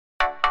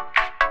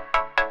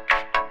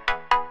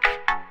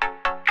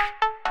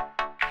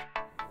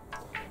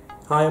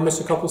Hi, I'm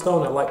Mr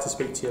Copplestone. I'd like to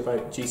speak to you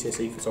about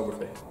GCSE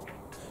photography.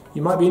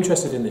 You might be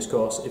interested in this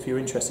course if you're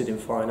interested in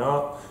fine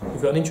art,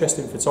 you've got an interest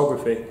in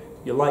photography,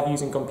 you like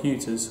using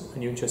computers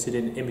and you're interested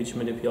in image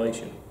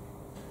manipulation.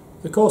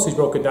 The course is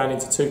broken down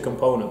into two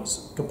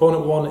components.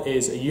 Component 1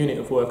 is a unit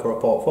of work or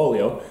a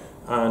portfolio,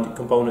 and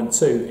component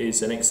 2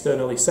 is an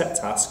externally set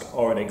task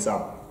or an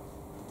exam.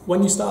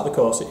 When you start the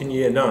course in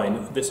year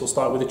 9, this will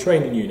start with a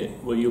training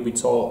unit where you'll be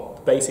taught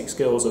the basic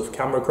skills of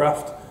camera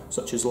craft,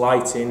 such as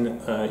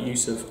lighting,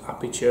 use of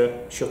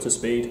aperture, shutter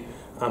speed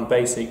and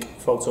basic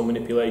photo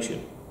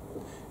manipulation.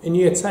 In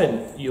year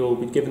 10 you'll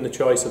be given the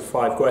choice of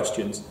 5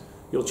 questions.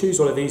 You'll choose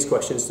one of these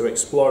questions to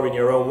explore in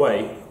your own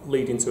way,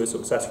 leading to a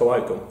successful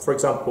outcome. For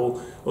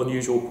example,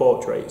 unusual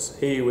portraits.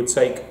 Here you would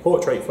take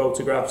portrait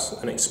photographs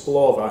and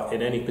explore that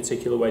in any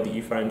particular way that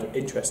you found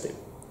interesting.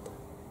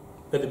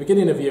 At the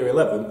beginning of year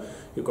 11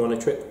 you'll go on a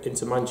trip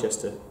into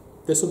Manchester.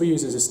 This will be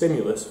used as a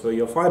stimulus for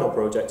your final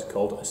project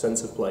called A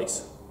Sense of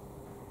Place.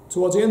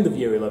 Towards the end of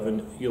year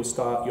 11 you'll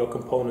start your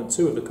component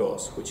 2 of the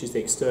course, which is the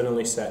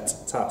externally set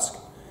task.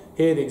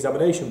 Here the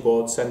examination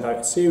board send out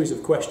a series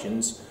of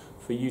questions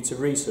for you to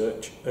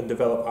research and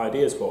develop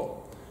ideas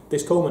for.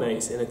 This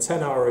culminates in a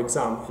 10-hour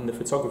exam in the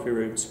photography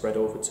room spread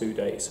over 2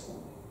 days.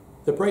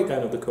 The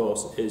breakdown of the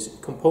course is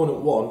component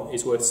 1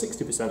 is worth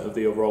 60% of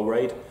the overall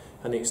grade,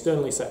 and the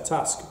externally set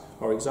task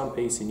or exam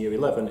piece in year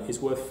 11 is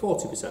worth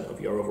 40% of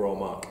your overall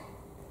mark.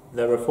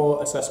 There are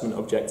 4 assessment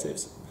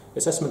objectives.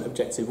 Assessment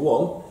objective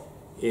 1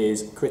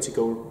 is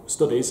critical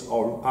studies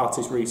or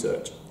artist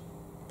research.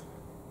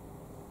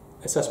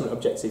 Assessment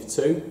objective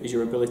 2 is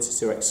your ability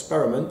to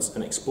experiment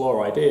and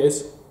explore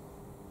ideas.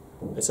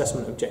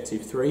 Assessment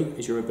objective 3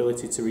 is your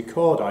ability to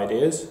record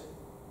ideas.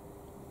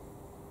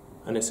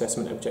 And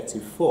assessment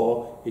objective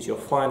 4 is your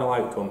final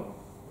outcome,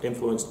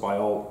 influenced by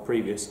all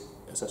previous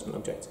assessment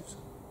objectives.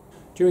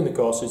 During the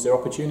course is the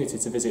opportunity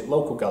to visit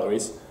local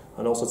galleries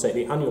and also take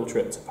the annual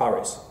trip to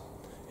Paris.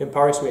 In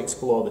Paris we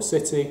explore the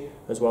city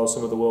as well as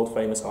some of the world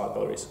famous art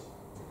galleries.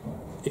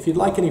 If you'd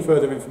like any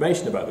further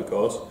information about the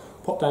course,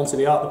 pop down to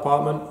the art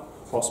department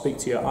or speak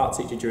to your art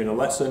teacher during a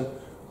lesson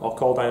or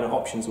call down at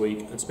Options Week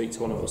and speak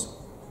to one of us.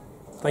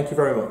 Thank you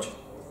very much.